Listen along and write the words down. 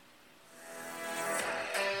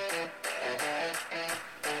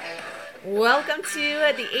Welcome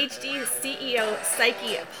to the HD CEO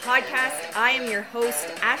Psyche podcast. I am your host,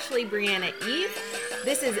 Ashley Brianna Eve.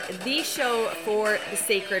 This is the show for the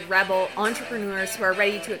sacred rebel entrepreneurs who are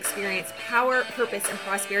ready to experience power, purpose, and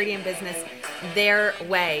prosperity in business their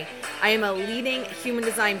way. I am a leading human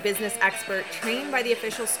design business expert trained by the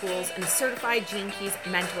official schools and a certified Gene Keys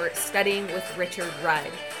mentor studying with Richard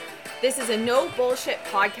Rudd. This is a no bullshit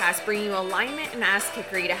podcast bringing you alignment and ass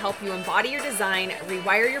kickery to help you embody your design,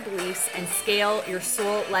 rewire your beliefs, and scale your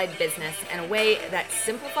soul-led business in a way that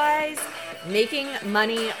simplifies making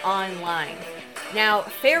money online. Now,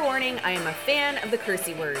 fair warning, I am a fan of the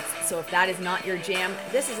cursey words, so if that is not your jam,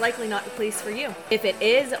 this is likely not the place for you. If it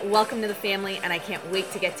is, welcome to the family, and I can't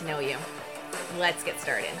wait to get to know you. Let's get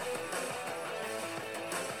started.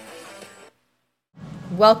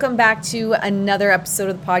 Welcome back to another episode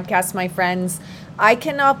of the podcast, my friends. I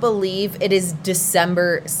cannot believe it is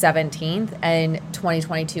December 17th and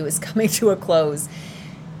 2022 is coming to a close.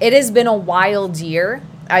 It has been a wild year.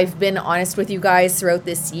 I've been honest with you guys throughout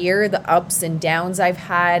this year, the ups and downs I've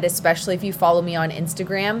had, especially if you follow me on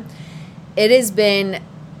Instagram. It has been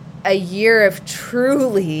a year of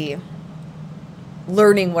truly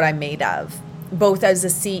learning what I'm made of, both as a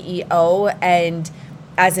CEO and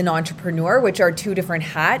as an entrepreneur, which are two different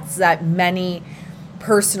hats that many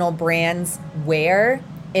personal brands wear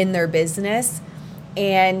in their business.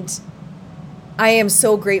 And I am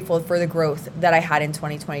so grateful for the growth that I had in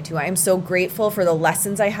 2022. I am so grateful for the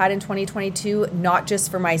lessons I had in 2022, not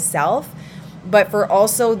just for myself, but for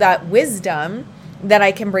also that wisdom that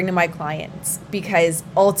I can bring to my clients. Because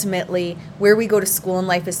ultimately, where we go to school in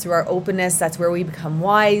life is through our openness. That's where we become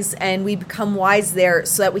wise, and we become wise there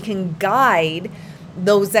so that we can guide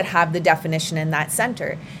those that have the definition in that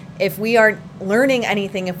center. If we aren't learning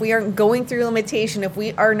anything, if we aren't going through limitation, if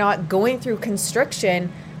we are not going through constriction,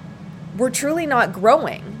 we're truly not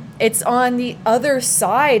growing. It's on the other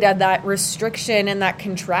side of that restriction and that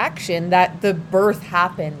contraction that the birth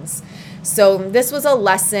happens. So this was a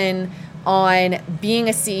lesson on being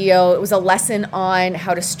a CEO. It was a lesson on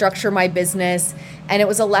how to structure my business. And it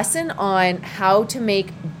was a lesson on how to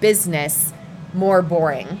make business more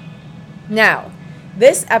boring. Now,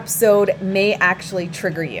 this episode may actually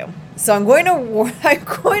trigger you. So I'm going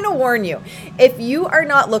to warn you. If you are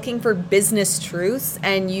not looking for business truths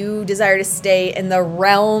and you desire to stay in the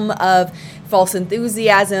realm of false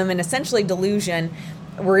enthusiasm and essentially delusion,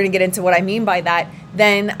 we're going to get into what I mean by that,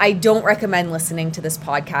 then I don't recommend listening to this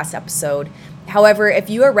podcast episode. However, if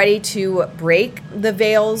you are ready to break the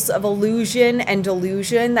veils of illusion and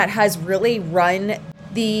delusion that has really run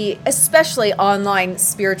the especially online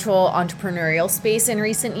spiritual entrepreneurial space in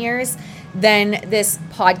recent years, then this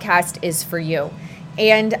podcast is for you.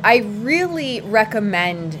 And I really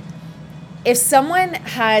recommend, if someone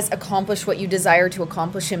has accomplished what you desire to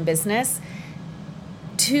accomplish in business,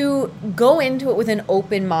 to go into it with an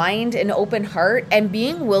open mind, an open heart, and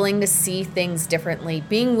being willing to see things differently,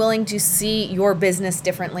 being willing to see your business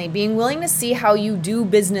differently, being willing to see how you do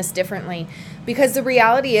business differently. Because the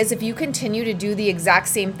reality is, if you continue to do the exact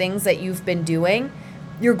same things that you've been doing,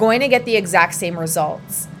 you're going to get the exact same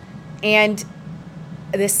results. And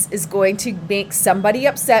this is going to make somebody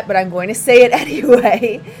upset, but I'm going to say it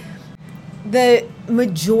anyway. The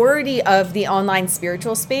majority of the online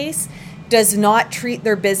spiritual space does not treat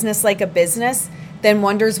their business like a business, then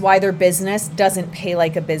wonders why their business doesn't pay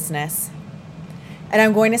like a business. And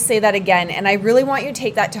I'm going to say that again, and I really want you to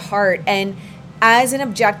take that to heart. And as an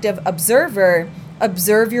objective observer,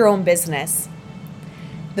 observe your own business.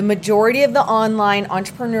 The majority of the online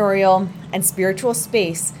entrepreneurial and spiritual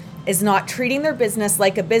space is not treating their business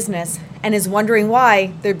like a business and is wondering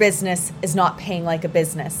why their business is not paying like a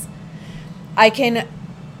business. I can,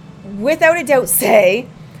 without a doubt, say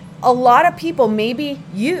a lot of people, maybe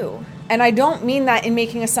you, and I don't mean that in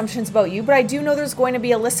making assumptions about you, but I do know there's going to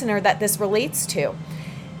be a listener that this relates to.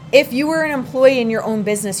 If you were an employee in your own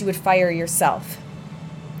business, you would fire yourself.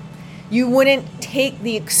 You wouldn't take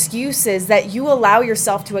the excuses that you allow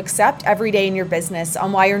yourself to accept every day in your business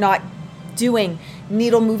on why you're not doing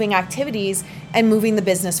needle-moving activities and moving the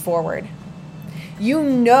business forward. You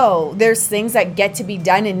know there's things that get to be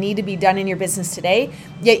done and need to be done in your business today,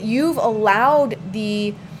 yet you've allowed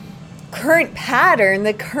the current pattern,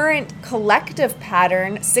 the current collective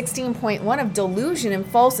pattern, 16.1 of delusion and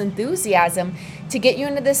false enthusiasm to get you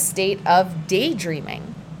into this state of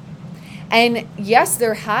daydreaming. And yes,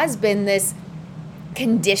 there has been this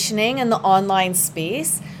conditioning in the online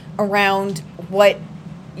space around what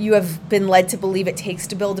you have been led to believe it takes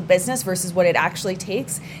to build a business versus what it actually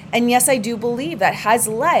takes. And yes, I do believe that has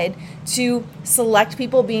led to select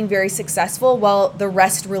people being very successful while the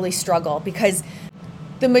rest really struggle, because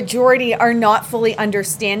The majority are not fully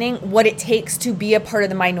understanding what it takes to be a part of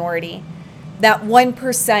the minority. That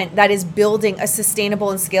 1% that is building a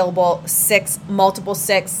sustainable and scalable multiple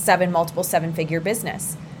seven-figure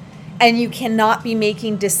business. And you cannot be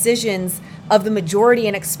making decisions of the majority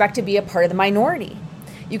and expect to be a part of the minority.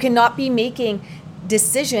 You cannot be making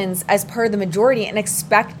decisions as part of the majority and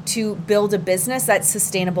expect to build a business that's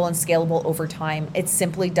sustainable and scalable over time. It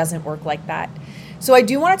simply doesn't work like that. So I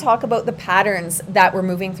do want to talk about the patterns that we're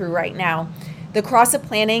moving through right now. The cross of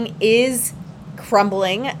planning is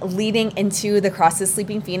crumbling, leading into the cross of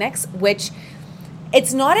sleeping phoenix, which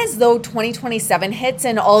it's not as though 2027 hits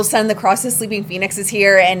and all of a sudden the cross of sleeping phoenix is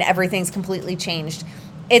here and everything's completely changed.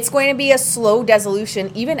 It's going to be a slow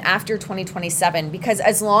dissolution even after 2027, because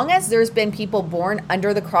as long as there's been people born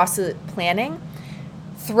under the cross of planning,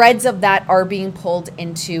 threads of that are being pulled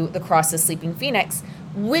into the cross of sleeping phoenix,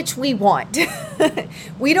 which we want.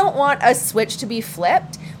 We don't want a switch to be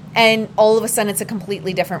flipped and all of a sudden it's a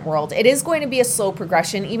completely different world. It is going to be a slow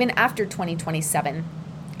progression even after 2027.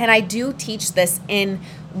 And I do teach this in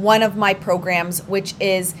one of my programs, which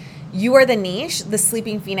is You Are the Niche, the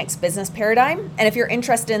Sleeping Phoenix Business Paradigm. And if you're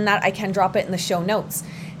interested in that, I can drop it in the show notes.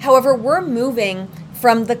 However, we're moving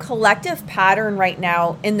from the collective pattern right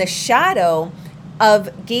now in the shadow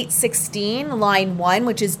of gate 16, line 1,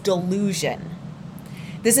 which is delusion.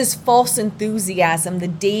 This is false enthusiasm, the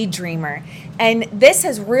daydreamer. And this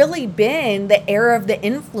has really been the era of the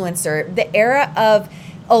influencer, the era of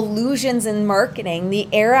illusions in marketing, the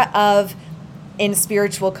era of in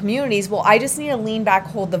spiritual communities. Well, I just need to lean back,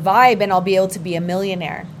 hold the vibe, and I'll be able to be a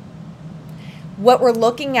millionaire. What we're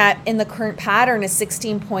looking at in the current pattern is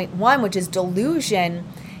 16.1, which is delusion,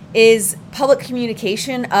 is public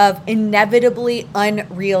communication of inevitably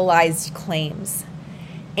unrealized claims.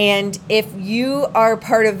 And if you are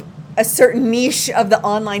part of a certain niche of the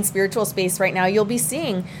online spiritual space right now, you'll be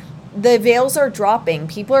seeing the veils are dropping.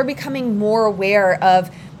 People are becoming more aware of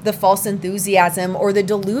the false enthusiasm or the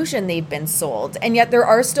delusion they've been sold. And yet there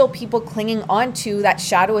are still people clinging on to that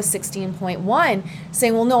shadow of 16.1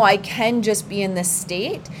 saying, well, no, I can just be in this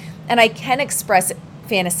state and I can express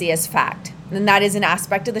fantasy as fact. And that is an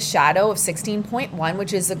aspect of the shadow of 16.1,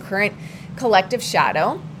 which is the current collective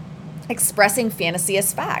shadow. Expressing fantasy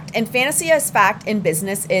as fact. And fantasy as fact in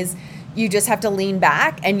business is you just have to lean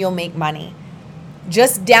back and you'll make money.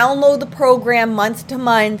 Just download the program month to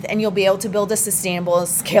month and you'll be able to build a sustainable,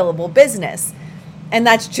 scalable business. And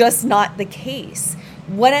that's just not the case.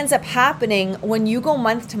 What ends up happening when you go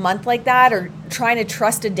month to month like that or trying to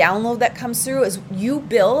trust a download that comes through is you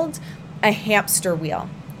build a hamster wheel.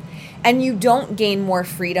 And you don't gain more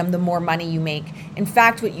freedom the more money you make. In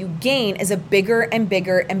fact, what you gain is a bigger and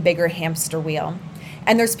bigger and bigger hamster wheel.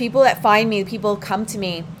 And there's people that find me, people come to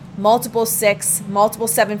me, multiple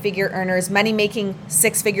seven-figure earners, many making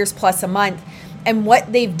 6 figures plus a month. And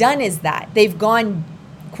what they've done is that they've gone,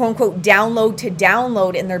 quote unquote, download to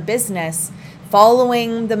download in their business,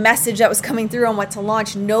 following the message that was coming through on what to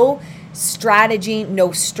launch. No strategy,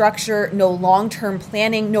 no structure, no long-term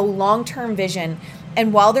planning, no long-term vision.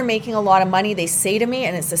 And while they're making a lot of money, they say to me,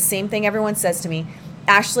 and it's the same thing everyone says to me,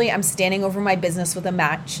 Ashley, I'm standing over my business with a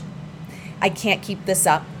match. I can't keep this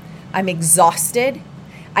up. I'm exhausted.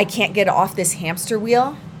 I can't get off this hamster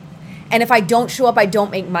wheel. And if I don't show up, I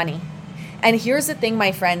don't make money. And here's the thing,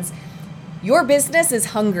 my friends, your business is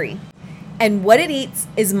hungry. And what it eats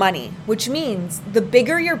is money, which means the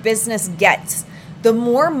bigger your business gets, the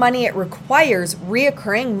more money it requires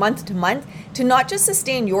reoccurring month to month to not just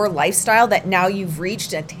sustain your lifestyle that now you've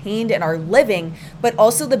reached, attained, and are living, but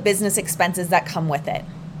also the business expenses that come with it.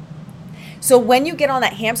 So when you get on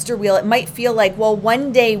that hamster wheel, it might feel like, well,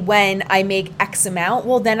 one day when I make X amount,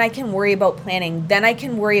 well, then I can worry about planning. Then I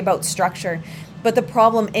can worry about structure. But the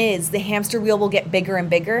problem is the hamster wheel will get bigger and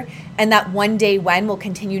bigger, and that one day when will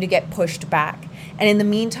continue to get pushed back. And in the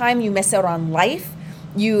meantime, you miss out on life.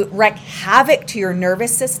 You wreak havoc to your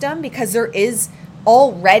nervous system because there is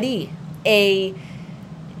already an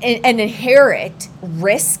inherent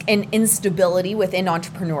risk and instability within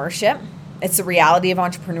entrepreneurship. It's the reality of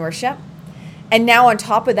entrepreneurship. And now on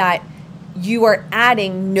top of that, you are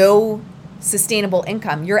adding no sustainable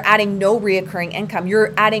income. You're adding no reoccurring income.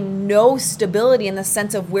 You're adding no stability in the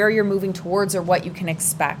sense of where you're moving towards or what you can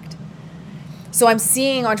expect. So I'm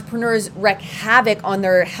seeing entrepreneurs wreak havoc on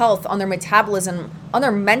their health, on their metabolism, on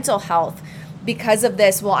their mental health because of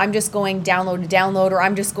this. Well, I'm just going download to download, or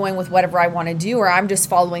I'm just going with whatever I want to do, or I'm just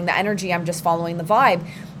following the energy, I'm just following the vibe.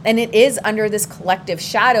 And it is under this collective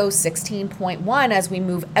shadow, 16.1, as we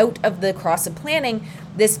move out of the cross of planning,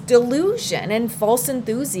 this delusion and false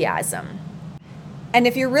enthusiasm. And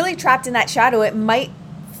if you're really trapped in that shadow, it might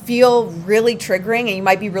feel really triggering, and you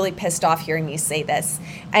might be really pissed off hearing me say this.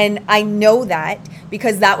 And I know that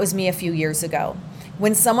because that was me a few years ago.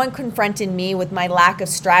 When someone confronted me with my lack of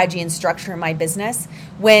strategy and structure in my business,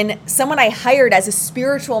 when someone I hired as a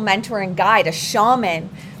spiritual mentor and guide, a shaman,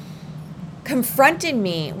 confronted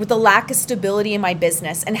me with the lack of stability in my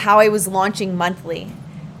business and how I was launching monthly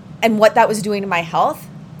and what that was doing to my health,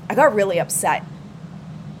 I got really upset.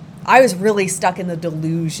 I was really stuck in the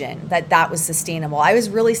delusion that that was sustainable. I was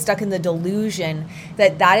really stuck in the delusion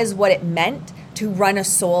that that is what it meant to run a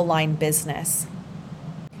soul-aligned business.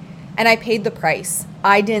 And I paid the price.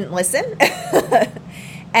 I didn't listen.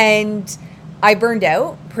 And I burned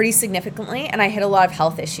out pretty significantly, and I hit a lot of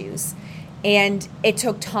health issues. And it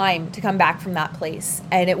took time to come back from that place.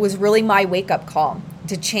 And it was really my wake-up call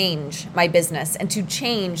to change my business and to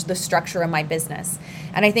change the structure of my business.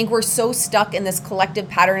 And I think we're so stuck in this collective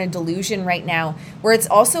pattern of delusion right now where it's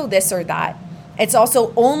also this or that. It's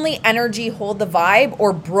also only energy, hold the vibe,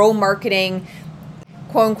 or bro marketing,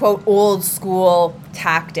 quote unquote, old school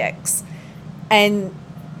tactics. And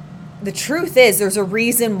the truth is there's a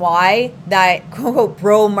reason why that quote unquote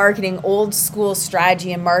bro marketing, old school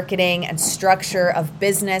strategy and marketing and structure of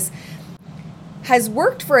business has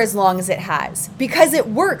worked for as long as it has, because it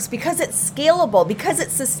works, because it's scalable, because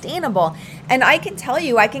it's sustainable. And I can tell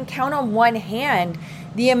you, I can count on one hand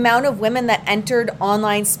the amount of women that entered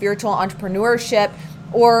online spiritual entrepreneurship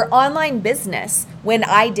or online business when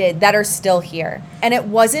I did that are still here. And it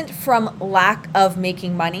wasn't from lack of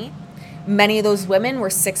making money. Many of those women were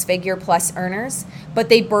 6-figure plus earners, but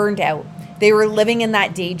they burned out. They were living in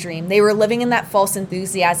that daydream. They were living in that false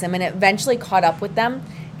enthusiasm, and it eventually caught up with them.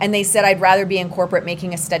 And they said, I'd rather be in corporate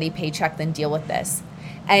making a steady paycheck than deal with this.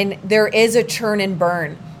 And there is a churn and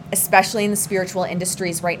burn, especially in the spiritual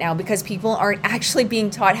industries right now, because people aren't actually being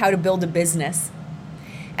taught how to build a business.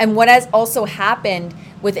 And what has also happened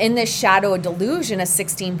within this shadow of delusion of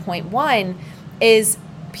 16.1 is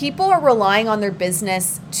people are relying on their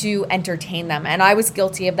business to entertain them. And I was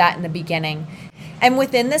guilty of that in the beginning. And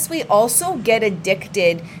within this, we also get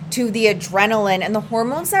addicted to the adrenaline and the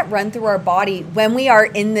hormones that run through our body when we are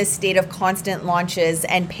in this state of constant launches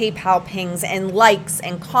and PayPal pings and likes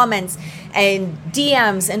and comments and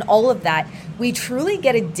DMs and all of that. We truly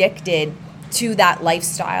get addicted to that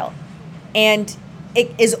lifestyle. And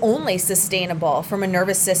it is only sustainable from a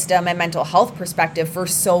nervous system and mental health perspective for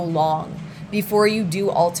so long before you do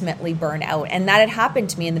ultimately burn out. And that had happened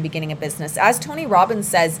to me in the beginning of business. As Tony Robbins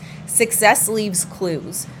says, success leaves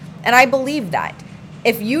clues. And I believe that.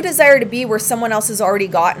 If you desire to be where someone else has already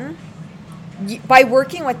gotten, by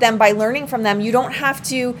working with them, by learning from them, you don't have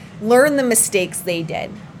to learn the mistakes they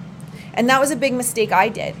did. And that was a big mistake I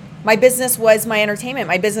did. My business was my entertainment.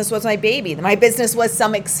 My business was my baby. My business was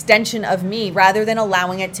some extension of me rather than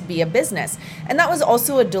allowing it to be a business. And that was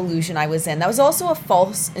also a delusion I was in. That was also a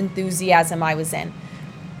false enthusiasm I was in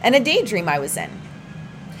and a daydream I was in.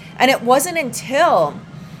 And it wasn't until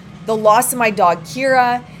the loss of my dog,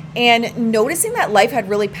 Kira, and noticing that life had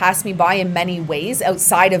really passed me by in many ways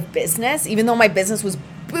outside of business, even though my business was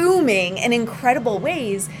booming in incredible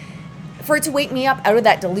ways, for it to wake me up out of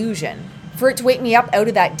that delusion. For it to wake me up out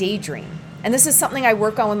of that daydream. And this is something I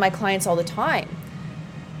work on with my clients all the time.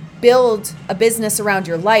 Build a business around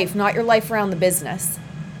your life, not your life around the business.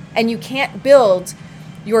 And you can't build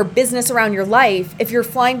your business around your life if you're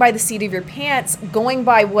flying by the seat of your pants, going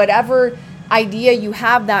by whatever idea you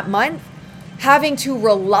have that month, having to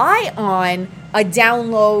rely on a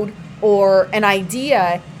download or an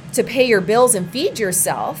idea to pay your bills and feed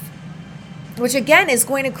yourself, which again is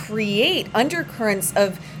going to create undercurrents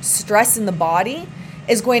of stress in the body,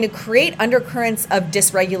 is going to create undercurrents of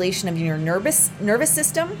dysregulation of your nervous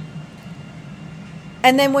system.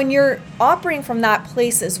 And then when you're operating from that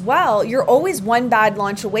place as well, you're always one bad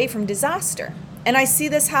launch away from disaster. And I see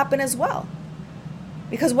this happen as well.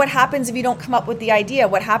 Because what happens if you don't come up with the idea?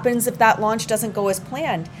 What happens if that launch doesn't go as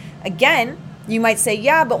planned? Again, you might say,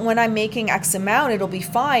 yeah, but when I'm making X amount, it'll be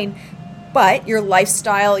fine. But your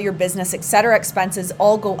lifestyle, your business, etc. expenses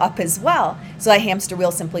all go up as well. So that hamster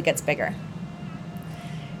wheel simply gets bigger.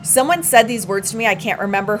 Someone said these words to me. I can't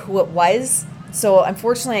remember who it was. So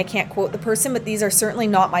unfortunately, I can't quote the person, but these are certainly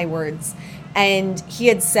not my words. And he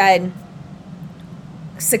had said,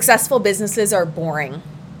 successful businesses are boring.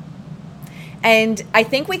 And I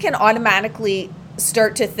think we can automatically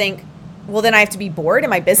start to think, well, then I have to be bored in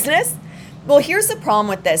my business. Well, here's the problem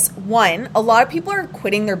with this. One, a lot of people are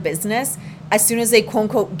quitting their business as soon as they quote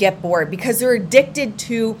unquote get bored because they're addicted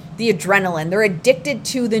to the adrenaline. They're addicted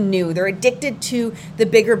to the new. They're addicted to the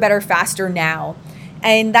bigger, better, faster now.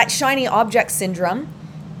 And that shiny object syndrome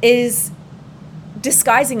is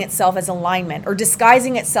disguising itself as alignment or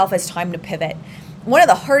disguising itself as time to pivot. One of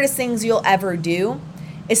the hardest things you'll ever do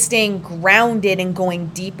is staying grounded and going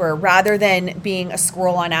deeper rather than being a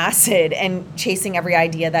squirrel on acid and chasing every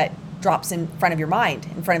idea that drops in front of your mind,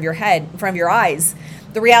 in front of your head, in front of your eyes.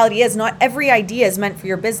 The reality is not every idea is meant for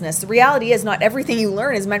your business. The reality is not everything you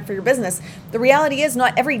learn is meant for your business. The reality is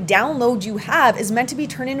not every download you have is meant to be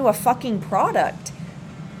turned into a fucking product.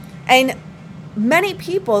 And many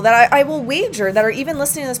people that I will wager that are even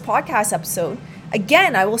listening to this podcast episode,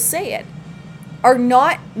 again, I will say it, are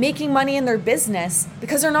not making money in their business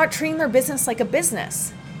because they're not treating their business like a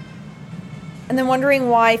business. And then wondering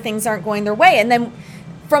why things aren't going their way. And then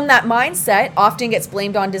from that mindset, often gets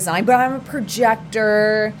blamed on design, but I'm a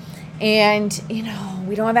projector and,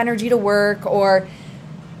 we don't have energy to work, or,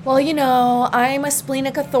 I'm a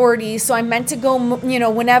splenic authority, so I'm meant to go,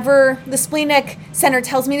 whenever the splenic center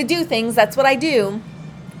tells me to do things, that's what I do,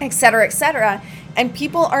 et cetera, et cetera. And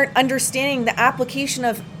people aren't understanding the application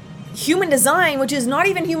of human design, which is not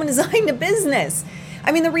even human design to business.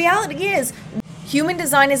 I mean, the reality is, human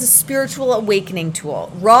design is a spiritual awakening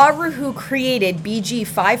tool. Ra Uru created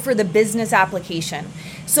BG5 for the business application.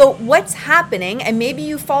 So what's happening, and maybe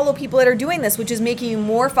you follow people that are doing this, which is making you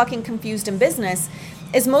more fucking confused in business,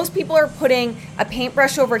 is most people are putting a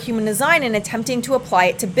paintbrush over human design and attempting to apply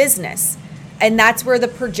it to business. And that's where the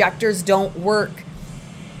projectors don't work.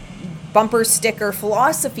 Bumper sticker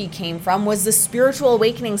philosophy came from, was the spiritual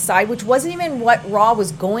awakening side, which wasn't even what Ra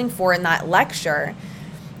was going for in that lecture,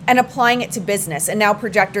 and applying it to business. And now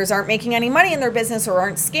projectors aren't making any money in their business or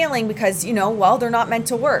aren't scaling because, they're not meant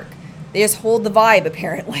to work. They just hold the vibe,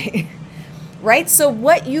 apparently. Right? So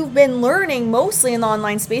what you've been learning mostly in the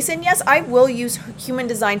online space, and yes, I will use human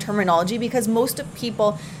design terminology because most of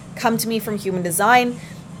people come to me from human design.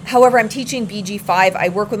 However, I'm teaching BG5. I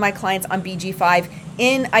work with my clients on BG5.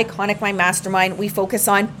 In Iconic, my mastermind, we focus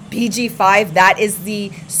on BG5. That is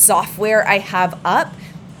the software I have up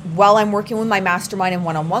while I'm working with my mastermind and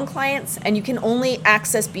one-on-one clients. And you can only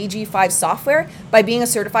access BG5 software by being a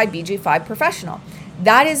certified BG5 professional.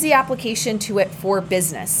 That is the application to it for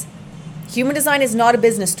business. Human design is not a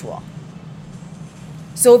business tool.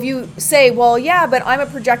 So if you say, well, yeah, but I'm a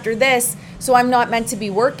projector this, so I'm not meant to be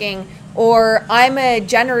working, or I'm a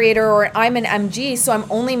generator, or I'm an MG, so I'm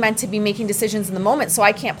only meant to be making decisions in the moment, so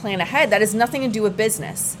I can't plan ahead. That has nothing to do with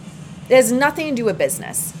business. It has nothing to do with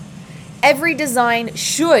business. Every design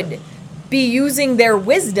should be using their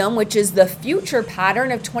wisdom, which is the future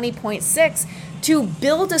pattern of 20.6, to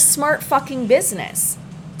build a smart fucking business.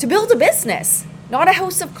 To build a business, not a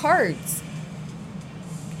house of cards.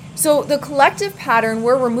 So the collective pattern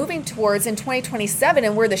where we're moving towards in 2027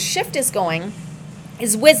 and where the shift is going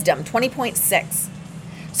is wisdom, 20.6.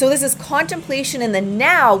 So this is contemplation in the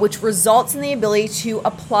now, which results in the ability to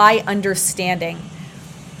apply understanding.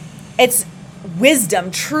 It's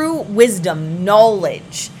wisdom, true wisdom,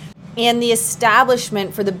 knowledge, and the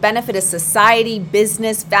establishment for the benefit of society,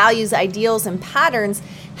 business, values, ideals, and patterns,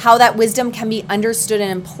 how that wisdom can be understood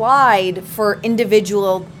and applied for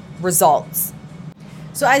individual results.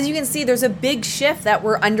 So as you can see, there's a big shift that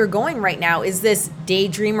we're undergoing right now, is this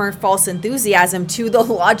daydreamer false enthusiasm to the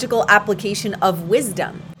logical application of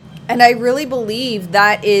wisdom. And I really believe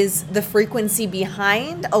that is the frequency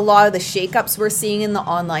behind a lot of the shakeups we're seeing in the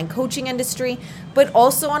online coaching industry, but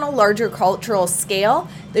also on a larger cultural scale,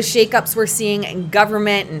 the shakeups we're seeing in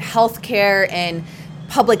government and healthcare and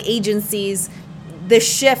public agencies, the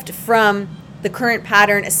shift from the current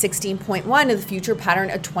pattern of 16.1 to the future pattern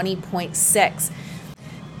of 20.6.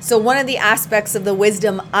 So one of the aspects of the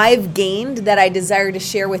wisdom I've gained that I desire to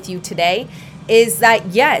share with you today is that,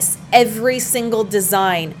 yes, every single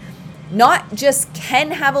design not just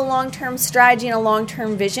can have a long-term strategy and a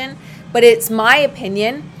long-term vision, but it's my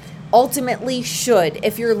opinion, ultimately should,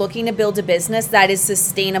 if you're looking to build a business that is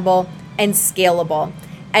sustainable and scalable.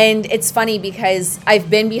 And it's funny because I've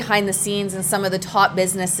been behind the scenes in some of the top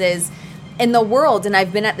businesses in the world, and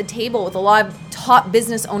I've been at the table with a lot of top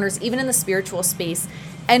business owners, even in the spiritual space.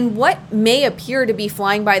 And what may appear to be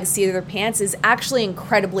flying by the seat of their pants is actually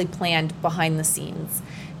incredibly planned behind the scenes.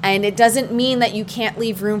 And it doesn't mean that you can't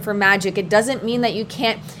leave room for magic. It doesn't mean that you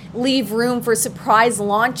can't leave room for surprise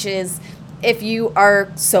launches if you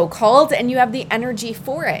are so called and you have the energy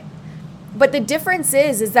for it. But the difference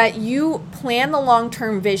is that you plan the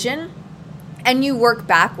long-term vision and you work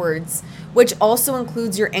backwards, which also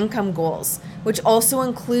includes your income goals, which also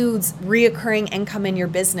includes reoccurring income in your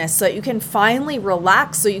business so that you can finally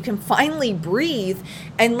relax, so you can finally breathe.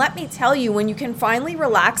 And let me tell you, when you can finally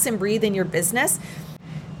relax and breathe in your business,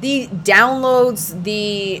 the downloads,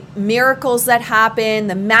 the miracles that happen,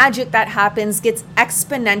 the magic that happens gets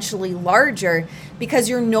exponentially larger because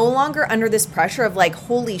you're no longer under this pressure of like,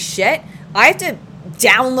 holy shit, I have to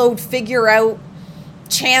download, figure out,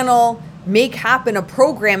 channel, make happen a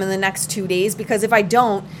program in the next 2 days, because if I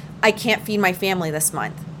don't, I can't feed my family this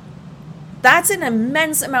month. That's an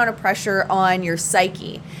immense amount of pressure on your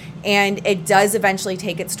psyche, and it does eventually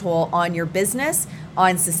take its toll on your business,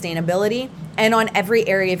 on sustainability, and on every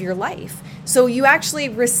area of your life. So you actually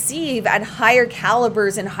receive at higher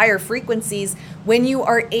calibers and higher frequencies when you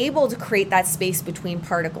are able to create that space between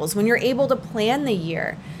particles, when you're able to plan the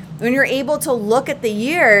year, when you're able to look at the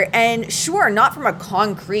year and sure, not from a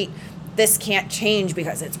concrete, this can't change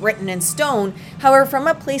because it's written in stone. However, from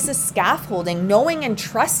a place of scaffolding, knowing and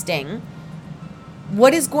trusting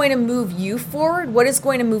what is going to move you forward, what is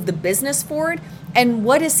going to move the business forward, and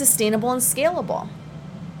what is sustainable and scalable.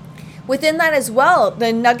 Within that as well,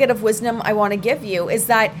 the nugget of wisdom I want to give you is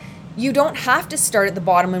that you don't have to start at the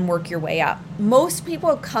bottom and work your way up. Most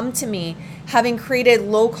people come to me having created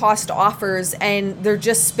low-cost offers, and they're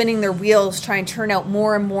just spinning their wheels trying to turn out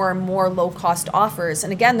more and more and more low-cost offers.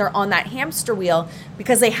 And again, they're on that hamster wheel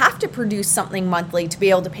because they have to produce something monthly to be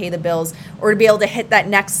able to pay the bills or to be able to hit that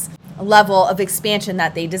next level of expansion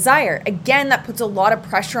that they desire. Again, that puts a lot of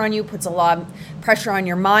pressure on you, puts a lot of pressure on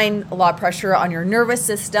your mind, a lot of pressure on your nervous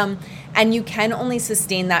system, and you can only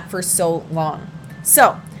sustain that for so long.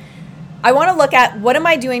 So I want to look at what am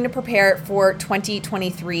I doing to prepare for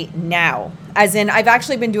 2023 now? As in, I've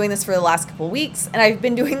actually been doing this for the last couple of weeks, and I've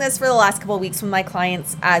been doing this for the last couple of weeks with my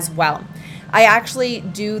clients as well. I actually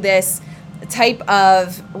do this type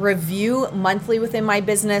of review monthly within my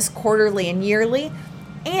business, quarterly and yearly.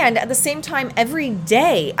 And at the same time, every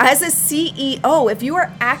day as a CEO, if you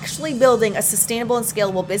are actually building a sustainable and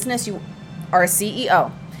scalable business, you are a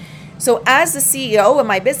CEO. So as the CEO of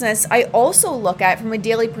my business, I also look at from a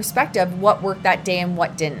daily perspective what worked that day and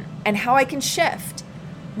what didn't, and how I can shift.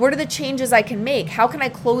 What are the changes I can make? How can I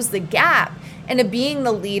close the gap into being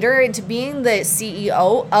the leader, into being the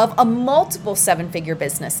CEO of a multiple seven-figure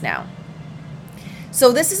business now?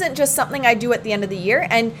 So this isn't just something I do at the end of the year,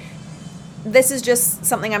 and this is just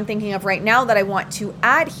something I'm thinking of right now that I want to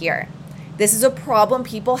add here. This is a problem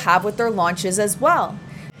people have with their launches as well.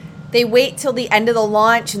 They wait till the end of the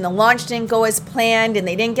launch, and the launch didn't go as planned, and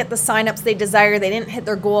they didn't get the signups they desire, they didn't hit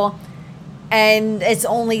their goal, and it's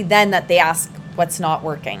only then that they ask what's not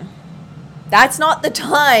working. That's not the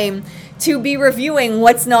time to be reviewing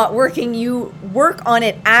what's not working. You work on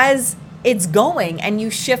it as it's going, and you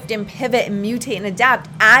shift and pivot and mutate and adapt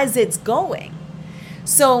as it's going.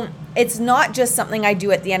 So it's not just something I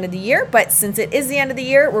do at the end of the year, but since it is the end of the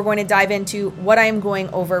year, we're going to dive into what I'm going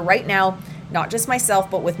over right now, not just myself,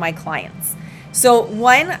 but with my clients. So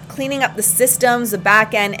one, cleaning up the systems, the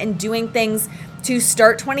back end, and doing things to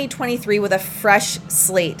start 2023 with a fresh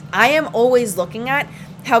slate. I am always looking at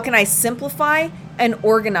how can I simplify and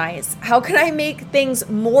organize? How can I make things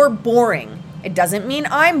more boring? It doesn't mean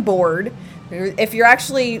I'm bored. If you're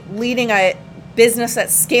actually leading a business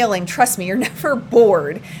that's scaling, trust me, you're never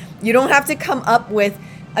bored. You don't have to come up with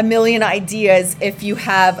a million ideas if you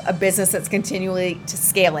have a business that's continually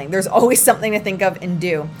scaling. There's always something to think of and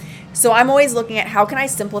do. So I'm always looking at how can I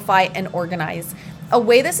simplify and organize. A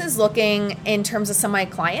way this is looking in terms of some of my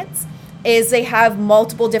clients is they have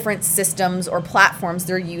multiple different systems or platforms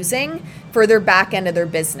they're using for their back end of their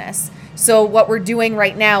business. So what we're doing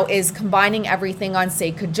right now is combining everything on,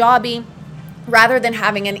 say, Kajabi, rather than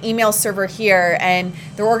having an email server here and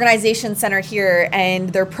their organization center here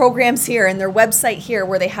and their programs here and their website here,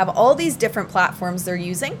 where they have all these different platforms they're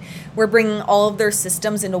using. We're bringing all of their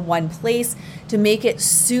systems into one place to make it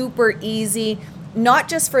super easy, not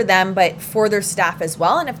just for them, but for their staff as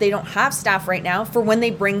well. And if they don't have staff right now, for when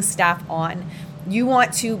they bring staff on, you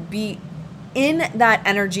want to be in that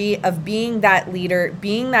energy of being that leader,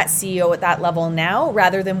 being that CEO at that level now,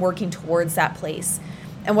 rather than working towards that place.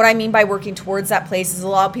 And what I mean by working towards that place is a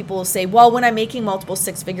lot of people will say, well, when I'm making multiple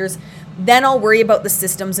six figures, then I'll worry about the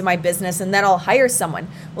systems in my business and then I'll hire someone.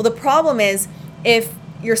 Well, the problem is if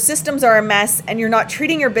your systems are a mess and you're not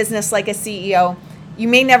treating your business like a CEO, you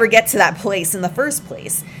may never get to that place in the first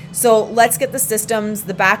place. So let's get the systems,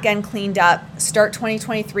 the back end cleaned up, start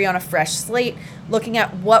 2023 on a fresh slate, looking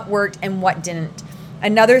at what worked and what didn't.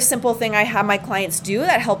 Another simple thing I have my clients do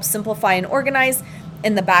that helps simplify and organize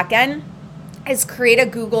in the back end is create a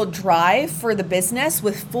Google Drive for the business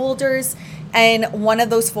with folders, and one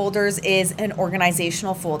of those folders is an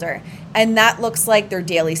organizational folder, and that looks like their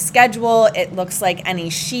daily schedule, it looks like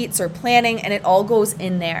any sheets or planning, and it all goes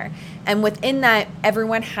in there. And within that,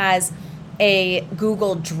 everyone has a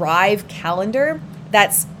Google Drive calendar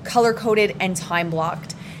that's color-coded and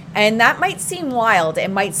time-blocked. And that might seem wild, it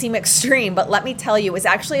might seem extreme, but let me tell you, it was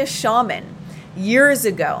actually a shaman years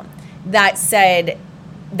ago that said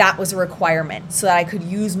that was a requirement so that I could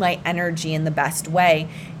use my energy in the best way.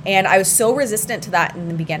 And I was so resistant to that in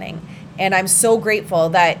the beginning. And I'm so grateful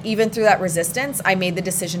that even through that resistance, I made the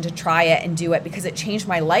decision to try it and do it because it changed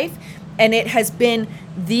my life. And it has been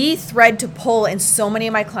the thread to pull in so many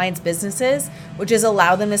of my clients' businesses, which has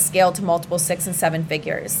allowed them to scale to multiple 6 and 7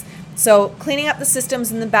 figures. So cleaning up the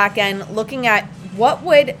systems in the back end, looking at what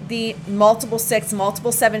would the multiple 6,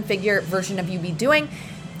 multiple 7 figure version of you be doing,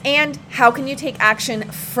 and how can you take action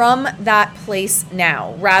from that place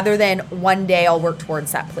now rather than one day I'll work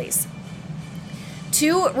towards that place.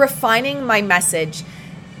 2, refining my message.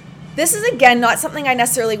 This is, again, not something I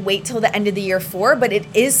necessarily wait till the end of the year for, but it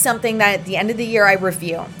is something that at the end of the year I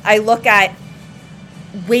review. I look at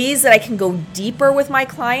ways that I can go deeper with my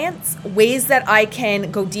clients, ways that I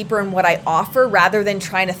can go deeper in what I offer rather than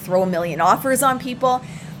trying to throw a million offers on people.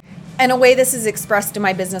 And a way this is expressed in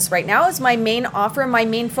my business right now is my main offer, my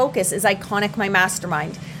main focus is Iconic, my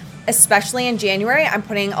mastermind. Especially in January, I'm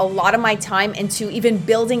putting a lot of my time into even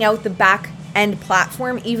building out the back end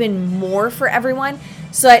platform even more for everyone,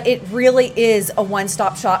 so that it really is a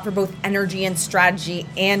one-stop shop for both energy and strategy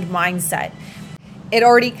and mindset. It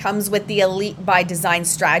already comes with the Elite by Design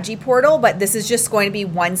strategy portal, but this is just going to be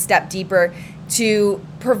one step deeper to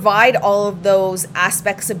provide all of those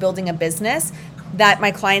aspects of building a business that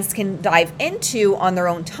my clients can dive into on their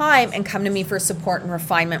own time and come to me for support and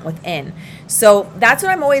refinement within. So that's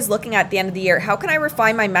what I'm always looking at the end of the year. How can I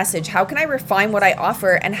refine my message? How can I refine what I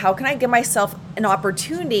offer? And how can I give myself an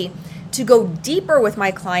opportunity to go deeper with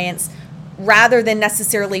my clients rather than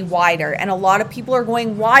necessarily wider? And a lot of people are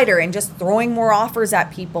going wider and just throwing more offers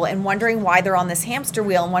at people and wondering why they're on this hamster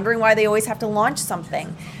wheel and wondering why they always have to launch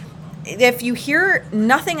something. If you hear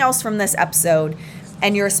nothing else from this episode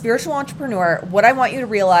and you're a spiritual entrepreneur, what I want you to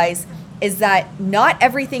realize is that not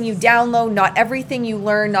everything you download, not everything you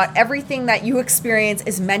learn, not everything that you experience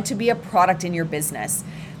is meant to be a product in your business.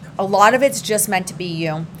 A lot of it's just meant to be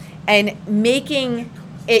you. And making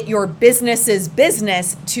it your business's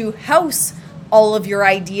business to house all of your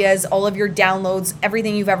ideas, all of your downloads,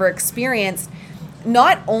 everything you've ever experienced,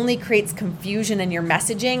 not only creates confusion in your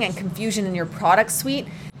messaging and confusion in your product suite,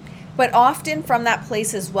 but often from that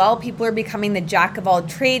place as well, people are becoming the jack of all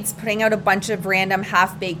trades, putting out a bunch of random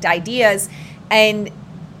half-baked ideas, and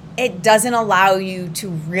it doesn't allow you to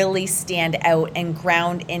really stand out and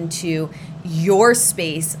ground into your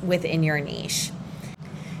space within your niche.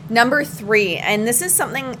 Number 3, and this is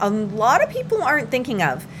something a lot of people aren't thinking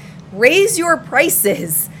of, raise your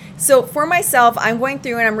prices. So for myself, I'm going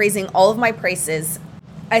through and I'm raising all of my prices.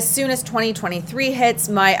 As soon as 2023 hits,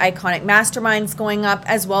 my Iconic Mastermind's going up,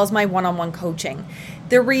 as well as my one-on-one coaching.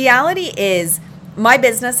 The reality is my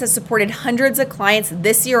business has supported hundreds of clients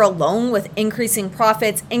this year alone with increasing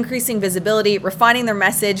profits, increasing visibility, refining their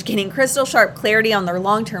message, gaining crystal sharp clarity on their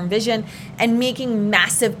long-term vision, and making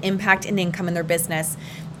massive impact and income in their business.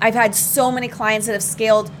 I've had so many clients that have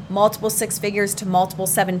scaled multiple 6 figures to multiple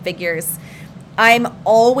 7 figures. I'm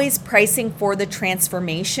always pricing for the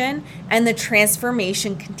transformation, and the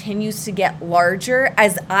transformation continues to get larger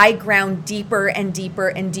as I ground deeper and deeper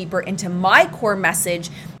and deeper into my core message,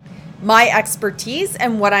 my expertise,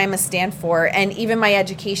 and what I'm a stand for. And even my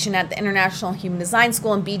education at the International Human Design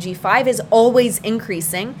School and BG5 is always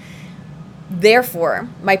increasing. Therefore,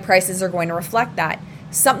 my prices are going to reflect that.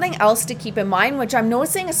 Something else to keep in mind, which I'm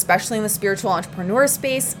noticing, especially in the spiritual entrepreneur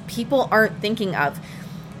space, people aren't thinking of.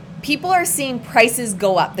 People are seeing prices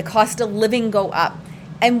go up, the cost of living go up.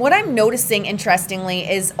 And what I'm noticing, interestingly,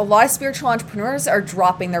 is a lot of spiritual entrepreneurs are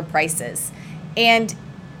dropping their prices. And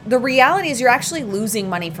the reality is you're actually losing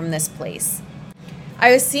money from this place.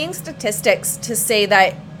 I was seeing statistics to say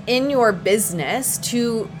that in your business,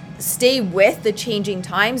 to stay with the changing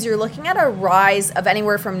times, you're looking at a rise of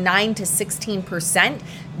anywhere from 9 to 16%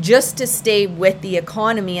 just to stay with the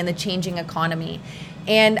economy and the changing economy.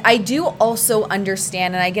 And I do also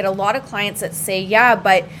understand, and I get a lot of clients that say, yeah,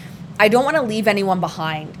 but I don't want to leave anyone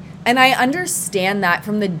behind. And I understand that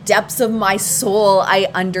from the depths of my soul. I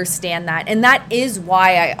understand that. And that is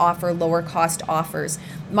why I offer lower cost offers.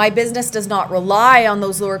 My business does not rely on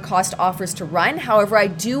those lower cost offers to run. However, I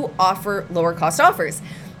do offer lower cost offers.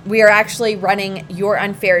 We are actually running Your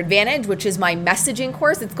Unfair Advantage, which is my messaging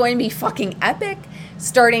course. It's going to be fucking epic,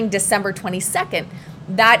 starting December 22nd.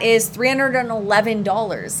 That is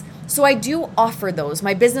 $311. So I do offer those.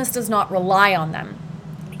 My business does not rely on them.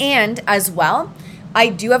 And as well, I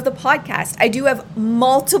do have the podcast. I do have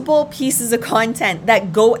multiple pieces of content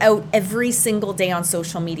that go out every single day on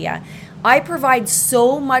social media. I provide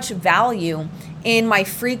so much value in my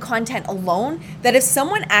free content alone that if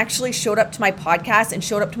someone actually showed up to my podcast and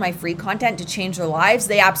showed up to my free content to change their lives,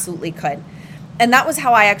 they absolutely could. And that was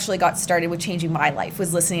how I actually got started with changing my life,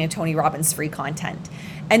 was listening to Tony Robbins' free content.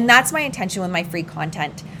 And that's my intention with my free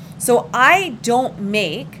content. So I don't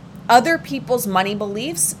make other people's money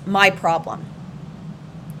beliefs my problem.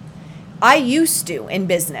 I used to in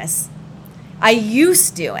business.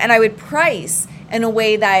 And I would price in a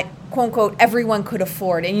way that, quote unquote, everyone could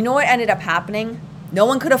afford. And you know what ended up happening? No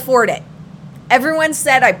one could afford it. Everyone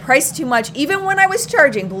said I priced too much, even when I was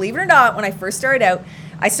charging. Believe it or not, when I first started out,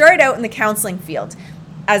 I started out in the counseling field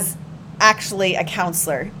as actually a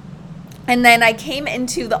counselor. And then I came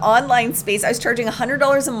into the online space. I was charging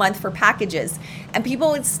 $100 a month for packages. And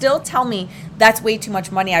people would still tell me that's way too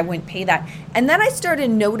much money. I wouldn't pay that. And then I started to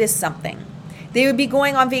notice something. They would be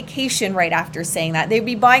going on vacation right after saying that. They'd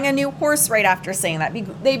be buying a new horse right after saying that.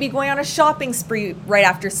 They'd be going on a shopping spree right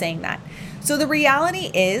after saying that. So the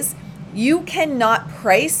reality is you cannot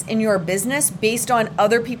price in your business based on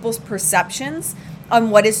other people's perceptions on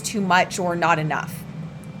what is too much or not enough.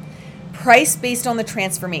 Price based on the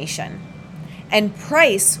transformation and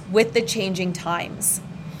price with the changing times.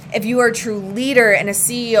 If you are a true leader and a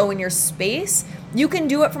CEO in your space, you can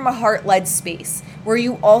do it from a heart-led space where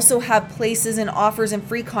you also have places and offers and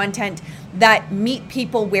free content that meet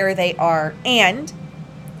people where they are. And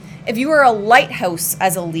if you are a lighthouse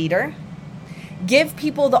as a leader, give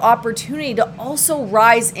people the opportunity to also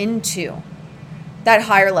rise into that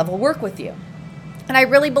higher level work with you. And I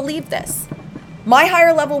really believe this. My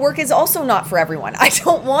higher level work is also not for everyone. I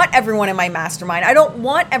don't want everyone in my mastermind. I don't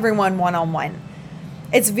want everyone one-on-one.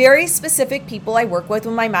 It's very specific people I work with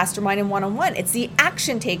my mastermind and one-on-one. It's the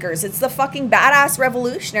action takers. It's the fucking badass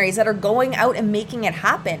revolutionaries that are going out and making it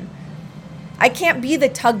happen. I can't be the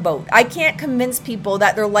tugboat. I can't convince people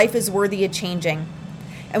that their life is worthy of changing.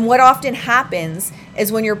 And what often happens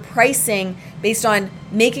is when you're pricing based on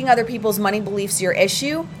making other people's money beliefs your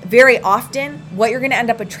issue, very often what you're going to end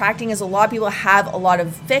up attracting is a lot of people have a lot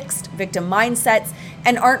of fixed victim mindsets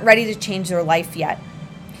and aren't ready to change their life yet.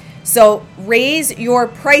 So raise your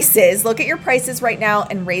prices. Look at your prices right now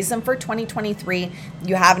and raise them for 2023.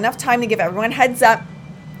 You have enough time to give everyone heads up.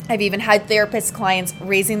 I've even had therapist clients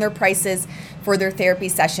raising their prices for their therapy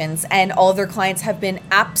sessions, and all of their clients have been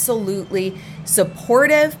absolutely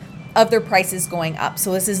supportive of their prices going up.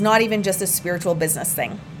 So this is not even just a spiritual business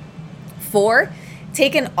thing. 4,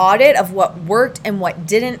 take an audit of what worked and what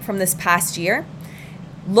didn't from this past year.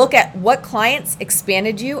 Look at what clients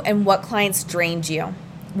expanded you and what clients drained you.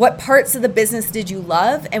 What parts of the business did you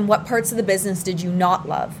love and what parts of the business did you not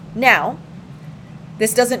love? Now,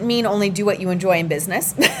 this doesn't mean only do what you enjoy in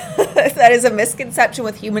business. That is a misconception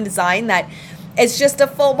with human design, that it's just a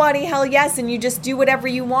full body hell yes and you just do whatever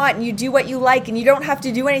you want and you do what you like and you don't have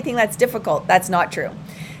to do anything that's difficult. That's not true.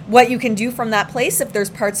 What you can do from that place, if there's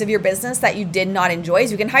parts of your business that you did not enjoy,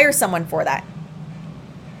 is you can hire someone for that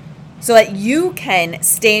so that you can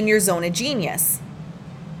stay in your zone of genius.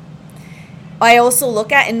 I also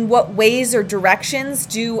look at in what ways or directions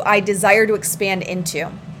do I desire to expand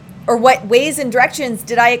into? Or what ways and directions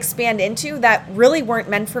did I expand into that really weren't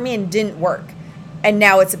meant for me and didn't work? And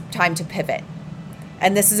now it's time to pivot.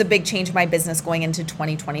 And this is a big change in my business going into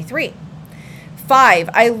 2023. 5,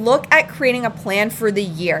 I look at creating a plan for the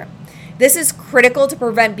year. This is critical to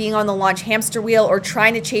prevent being on the launch hamster wheel or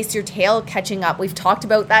trying to chase your tail catching up. We've talked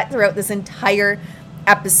about that throughout this entire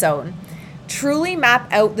episode. Truly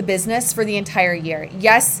map out the business for the entire year.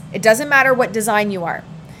 Yes, it doesn't matter what design you are.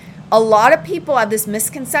 A lot of people have this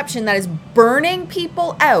misconception that is burning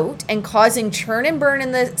people out and causing churn and burn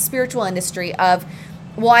in the spiritual industry of,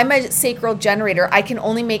 well, I'm a sacral generator. I can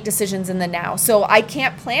only make decisions in the now, so I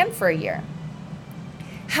can't plan for a year.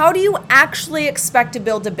 How do you actually expect to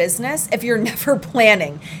build a business if you're never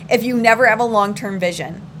planning, if you never have a long-term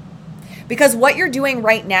vision? Because what you're doing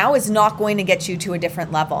right now is not going to get you to a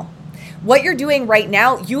different level. What you're doing right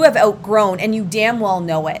now, you have outgrown and you damn well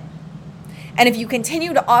know it. And if you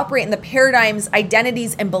continue to operate in the paradigms,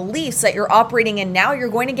 identities, and beliefs that you're operating in now, you're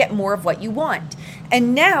going to get more of what you want.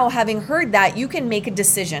 And now, having heard that, you can make a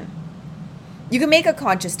decision. You can make a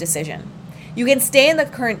conscious decision. You can stay in the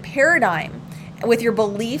current paradigm with your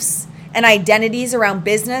beliefs and identities around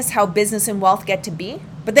business, how business and wealth get to be,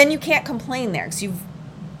 but then you can't complain there because you've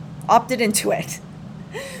opted into it.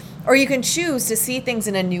 Or you can choose to see things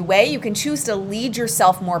in a new way. You can choose to lead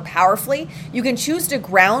yourself more powerfully. You can choose to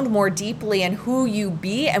ground more deeply in who you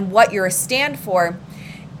be and what you're a stand for.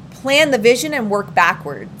 Plan the vision and work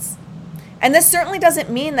backwards. And this certainly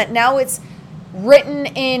doesn't mean that now it's written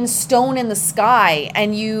in stone in the sky,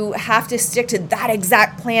 and you have to stick to that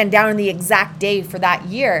exact plan down to the exact day for that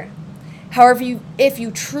year. However, if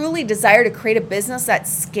you truly desire to create a business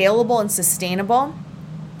that's scalable and sustainable,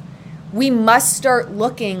 we must start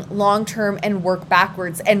looking long-term and work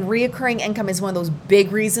backwards. And reoccurring income is one of those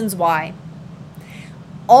big reasons why.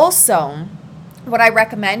 Also, what I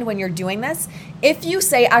recommend when you're doing this, if you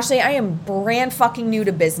say, Ashley, I am brand fucking new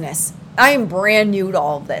to business. I am brand new to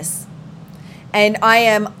all of this. And I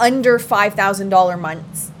am under $5,000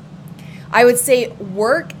 months. I would say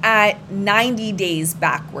work at 90 days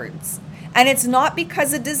backwards. And it's not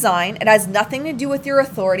because of design. It has nothing to do with your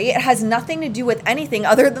authority. It has nothing to do with anything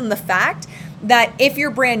other than the fact that if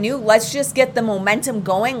you're brand new, let's just get the momentum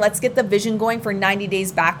going. Let's get the vision going for 90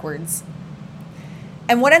 days backwards.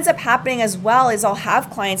 And what ends up happening as well is I'll have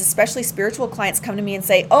clients, especially spiritual clients, come to me and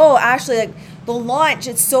say, oh, Ashley, like the launch,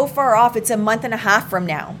 it's so far off. It's a month and a half from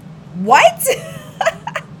now. What?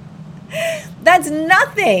 That's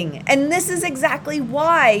nothing. And this is exactly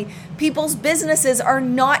why people's businesses are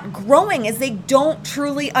not growing, is they don't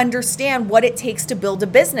truly understand what it takes to build a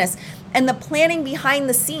business and the planning behind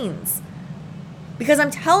the scenes. Because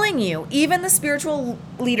I'm telling you, even the spiritual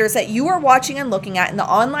leaders that you are watching and looking at in the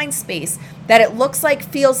online space, that it looks like,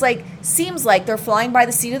 feels like, seems like they're flying by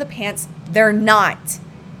the seat of the pants, they're not.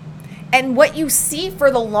 And what you see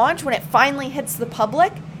for the launch when it finally hits the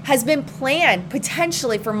public has been planned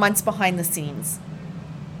potentially for months behind the scenes.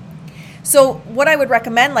 So what I would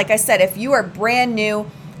recommend, like I said, if you are brand new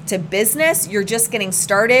to business, you're just getting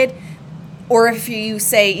started, or if you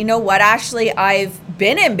say, you know what, Ashley, I've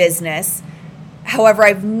been in business, however,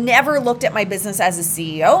 I've never looked at my business as a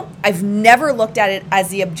CEO. I've never looked at it as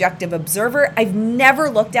the objective observer. I've never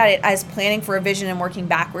looked at it as planning for a vision and working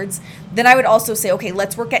backwards. Then I would also say, okay,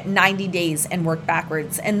 let's work at 90 days and work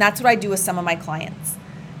backwards. And that's what I do with some of my clients.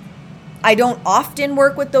 I don't often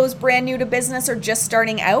work with those brand new to business or just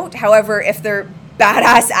starting out. However, if they're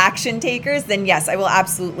badass action takers, then yes, I will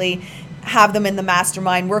absolutely have them in the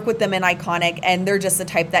mastermind, work with them in Iconic, and they're just the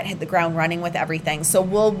type that hit the ground running with everything. So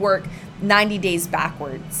we'll work 90 days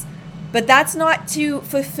backwards. But that's not to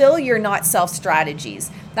fulfill your not self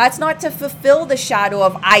strategies. That's not to fulfill the shadow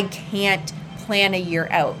of I can't plan a year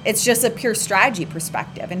out. It's just a pure strategy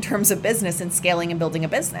perspective in terms of business and scaling and building a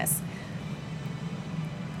business.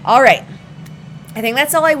 All right. I think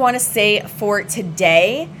that's all I want to say for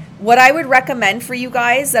today. What I would recommend for you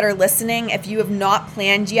guys that are listening, if you have not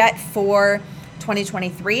planned yet for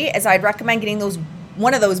 2023, is I'd recommend getting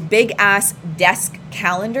one of those big ass desk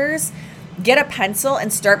calendars, get a pencil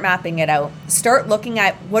and start mapping it out. Start looking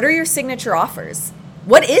at what are your signature offers?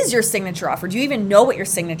 What is your signature offer? Do you even know what your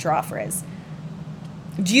signature offer is?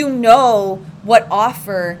 Do you know what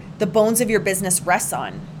offer the bones of your business rests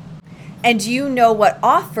on? And do you know what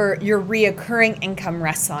offer your reoccurring income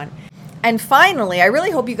rests on? And finally, I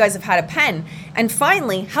really hope you guys have had a pen. And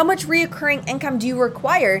finally, how much reoccurring income do you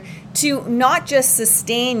require to not just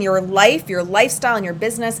sustain your life, your lifestyle, and your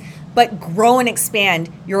business, but grow and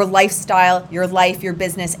expand your lifestyle, your life, your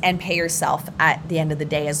business, and pay yourself at the end of the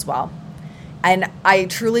day as well? And I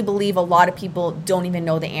truly believe a lot of people don't even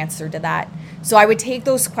know the answer to that. So I would take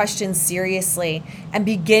those questions seriously and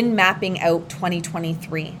begin mapping out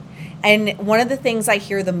 2023. And one of the things I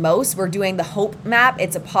hear the most, we're doing the HOPE map.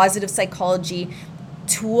 It's a positive psychology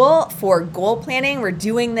tool for goal planning. We're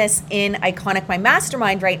doing this in Iconic, my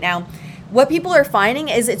mastermind right now. What people are finding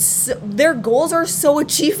is their goals are so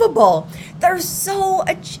achievable. They're so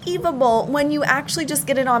achievable when you actually just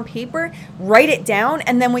get it on paper, write it down,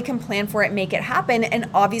 and then we can plan for it, make it happen. And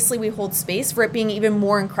obviously we hold space for it being even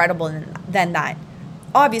more incredible than that.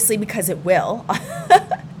 Obviously, because it will.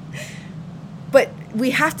 But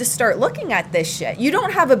we have to start looking at this shit. You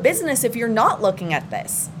don't have a business if you're not looking at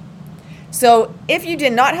this. So if you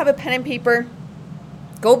did not have a pen and paper,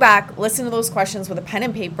 go back, listen to those questions with a pen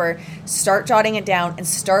and paper, start jotting it down, and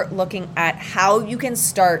start looking at how you can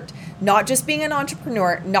start not just being an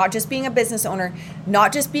entrepreneur, not just being a business owner,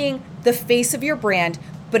 not just being the face of your brand,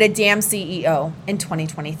 but a damn CEO in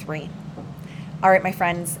 2023. All right, my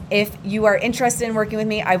friends, if you are interested in working with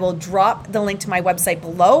me, I will drop the link to my website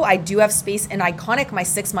below. I do have space in Iconic, my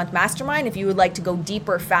 6-month mastermind, if you would like to go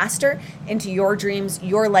deeper, faster into your dreams,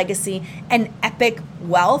 your legacy, and epic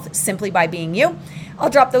wealth simply by being you. I'll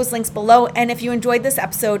drop those links below. And if you enjoyed this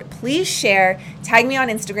episode, please share, tag me on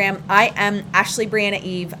Instagram. I am Ashley Brianna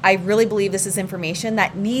Eve. I really believe this is information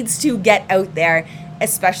that needs to get out there,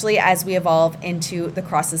 especially as we evolve into the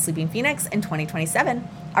Cross the Sleeping Phoenix in 2027.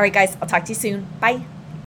 All right, guys, I'll talk to you soon. Bye.